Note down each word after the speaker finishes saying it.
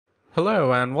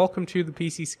Hello and welcome to the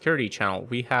PC Security channel.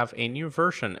 We have a new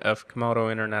version of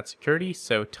Comodo Internet Security,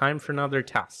 so time for another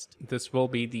test. This will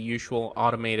be the usual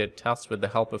automated test with the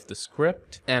help of the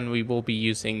script, and we will be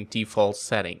using default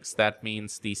settings. That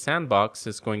means the sandbox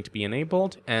is going to be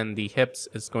enabled and the HIPS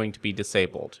is going to be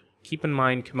disabled. Keep in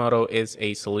mind, Comodo is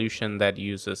a solution that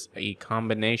uses a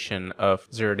combination of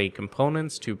zero-day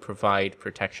components to provide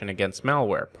protection against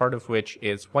malware, part of which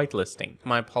is whitelisting.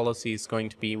 My policy is going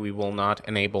to be we will not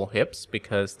enable HIPS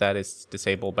because that is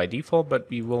disabled by default, but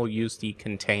we will use the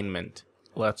containment.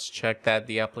 Let's check that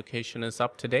the application is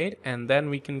up to date, and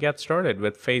then we can get started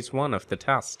with phase 1 of the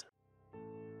test.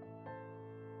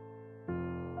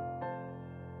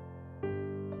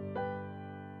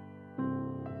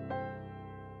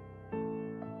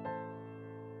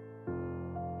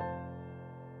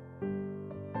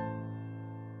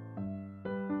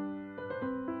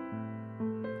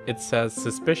 It says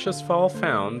suspicious file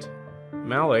found,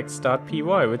 malix.py,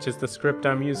 which is the script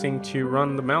I'm using to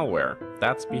run the malware.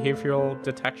 That's behavioral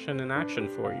detection in action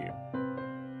for you.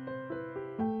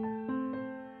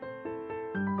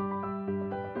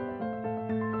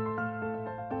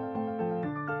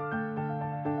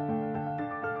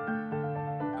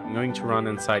 I'm going to run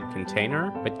inside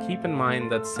container, but keep in mind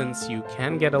that since you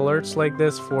can get alerts like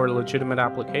this for legitimate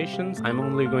applications, I'm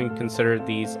only going to consider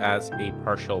these as a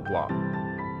partial block.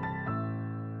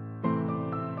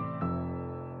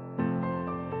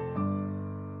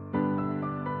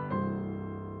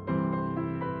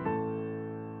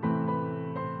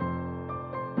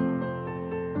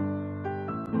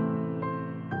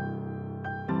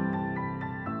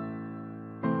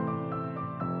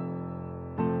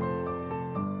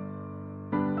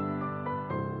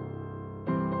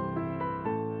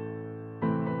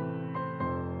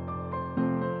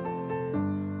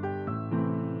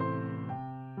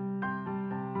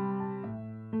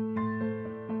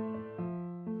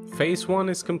 Phase 1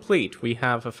 is complete. We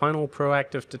have a final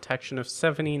proactive detection of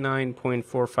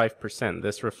 79.45%.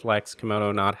 This reflects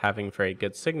Comodo not having very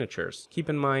good signatures. Keep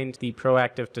in mind, the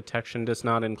proactive detection does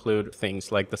not include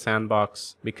things like the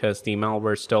sandbox because the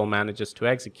malware still manages to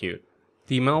execute.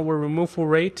 The malware removal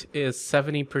rate is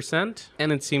 70%,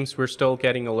 and it seems we're still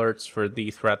getting alerts for the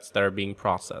threats that are being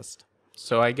processed.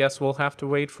 So I guess we'll have to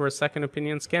wait for a second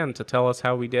opinion scan to tell us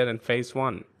how we did in phase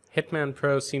 1. Hitman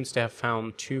Pro seems to have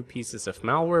found 2 pieces of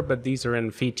malware, but these are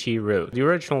in VT root. The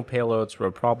original payloads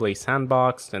were probably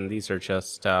sandboxed, and these are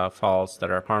just files that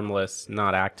are harmless,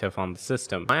 not active on the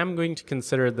system. I am going to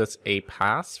consider this a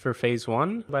pass for phase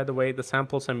 1. By the way, the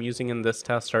samples I'm using in this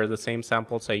test are the same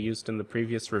samples I used in the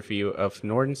previous review of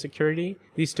Norton Security.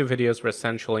 These 2 videos were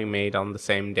essentially made on the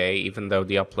same day, even though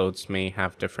the uploads may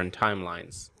have different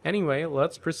timelines. Anyway,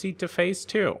 let's proceed to phase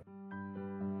 2.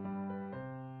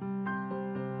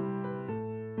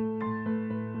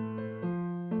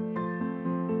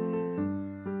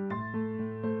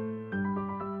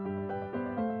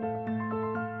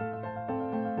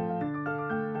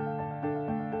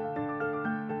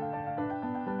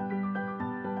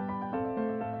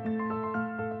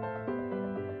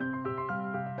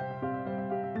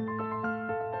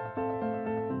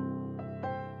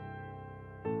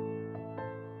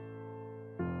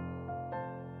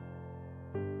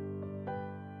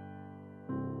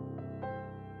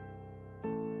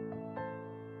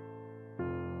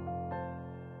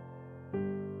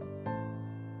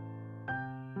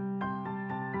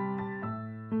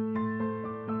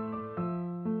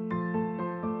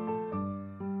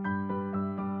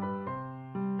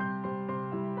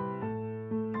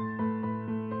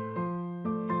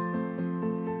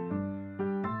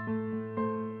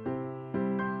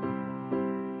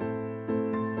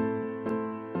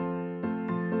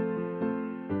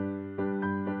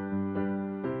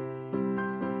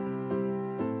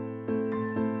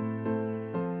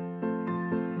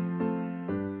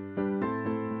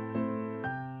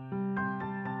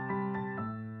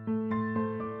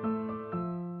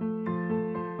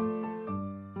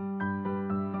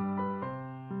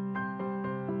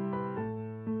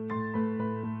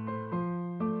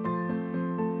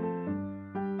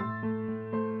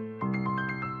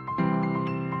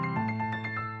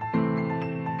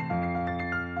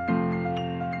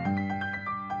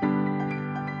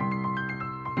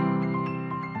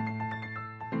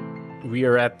 We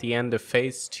are at the end of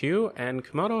phase 2, and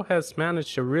Comodo has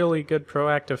managed a really good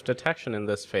proactive detection in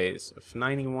this phase of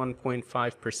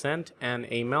 91.5% and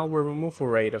a malware removal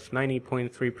rate of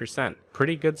 90.3%.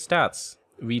 Pretty good stats.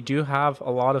 We do have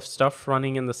a lot of stuff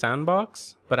running in the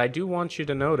sandbox, but I do want you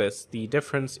to notice the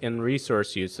difference in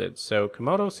resource usage. So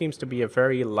Comodo seems to be a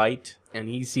very light and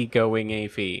easygoing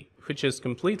AV, which is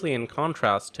completely in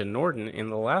contrast to Norton in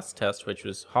the last test, which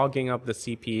was hogging up the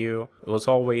CPU. It was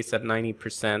always at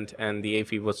 90%, and the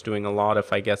AV was doing a lot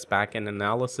of, I guess, back-end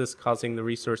analysis, causing the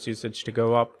resource usage to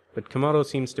go up. But Comodo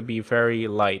seems to be very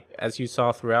light. As you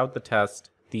saw throughout the test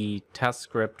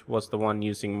script was the one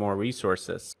using more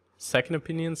resources. Second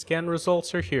opinion scan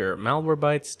results are here.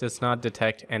 Malwarebytes does not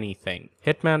detect anything.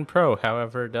 Hitman Pro,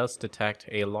 however, does detect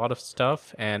a lot of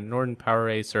stuff, and Norton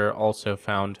PowerRacer also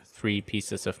found 3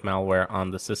 pieces of malware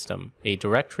on the system: a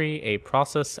directory, a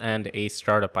process, and a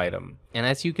startup item. And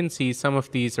as you can see, some of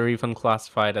these are even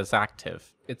classified as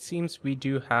active. It seems we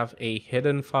do have a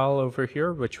hidden file over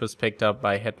here, which was picked up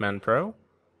by Hitman Pro.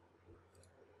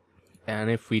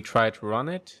 And if we try to run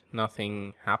it,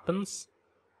 nothing happens.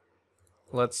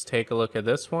 Let's take a look at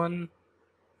this one.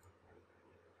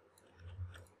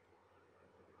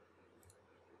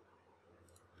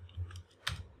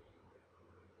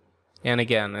 And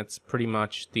again, it's pretty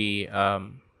much the,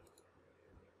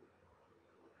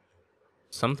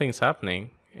 something's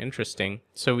happening. Interesting.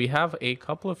 So we have a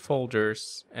couple of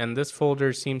folders, and this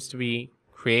folder seems to be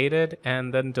created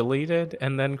and then deleted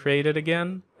and then created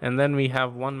again. And then we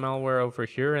have one malware over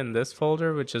here in this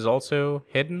folder, which is also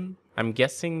hidden. I'm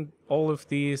guessing all of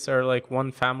these are like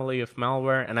one family of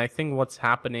malware, and I think what's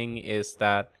happening is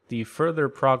that the further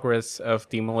progress of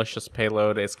the malicious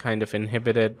payload is kind of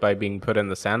inhibited by being put in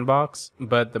the sandbox,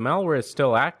 but the malware is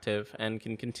still active and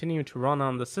can continue to run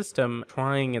on the system,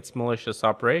 trying its malicious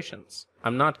operations.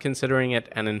 I'm not considering it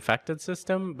an infected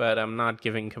system, but I'm not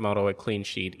giving Comodo a clean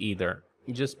sheet either,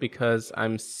 just because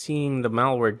I'm seeing the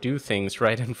malware do things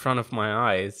right in front of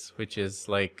my eyes, which is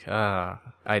like,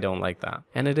 I don't like that.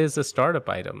 And it is a startup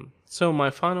item. So my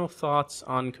final thoughts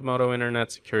on Comodo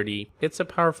Internet Security: it's a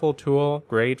powerful tool,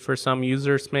 great for some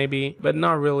users maybe, but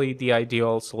not really the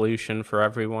ideal solution for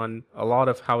everyone. A lot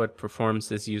of how it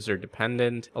performs is user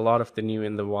dependent. A lot of the new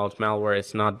in the wild malware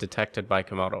is not detected by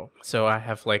Comodo. So I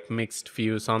have like mixed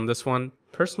views on this one.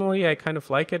 Personally, I kind of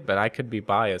like it, but I could be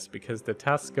biased because the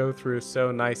tests go through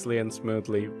so nicely and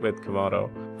smoothly with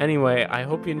Comodo. Anyway, I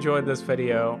hope you enjoyed this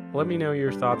video. Let me know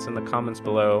your thoughts in the comments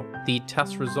below. The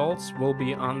test results will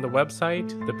be on the website,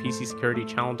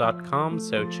 thepcsecuritychannel.com,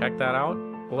 so check that out.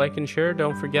 Like and share,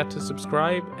 don't forget to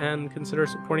subscribe, and consider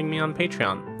supporting me on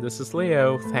Patreon. This is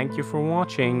Leo, thank you for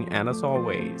watching, and as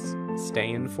always, stay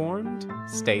informed,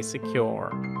 stay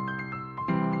secure.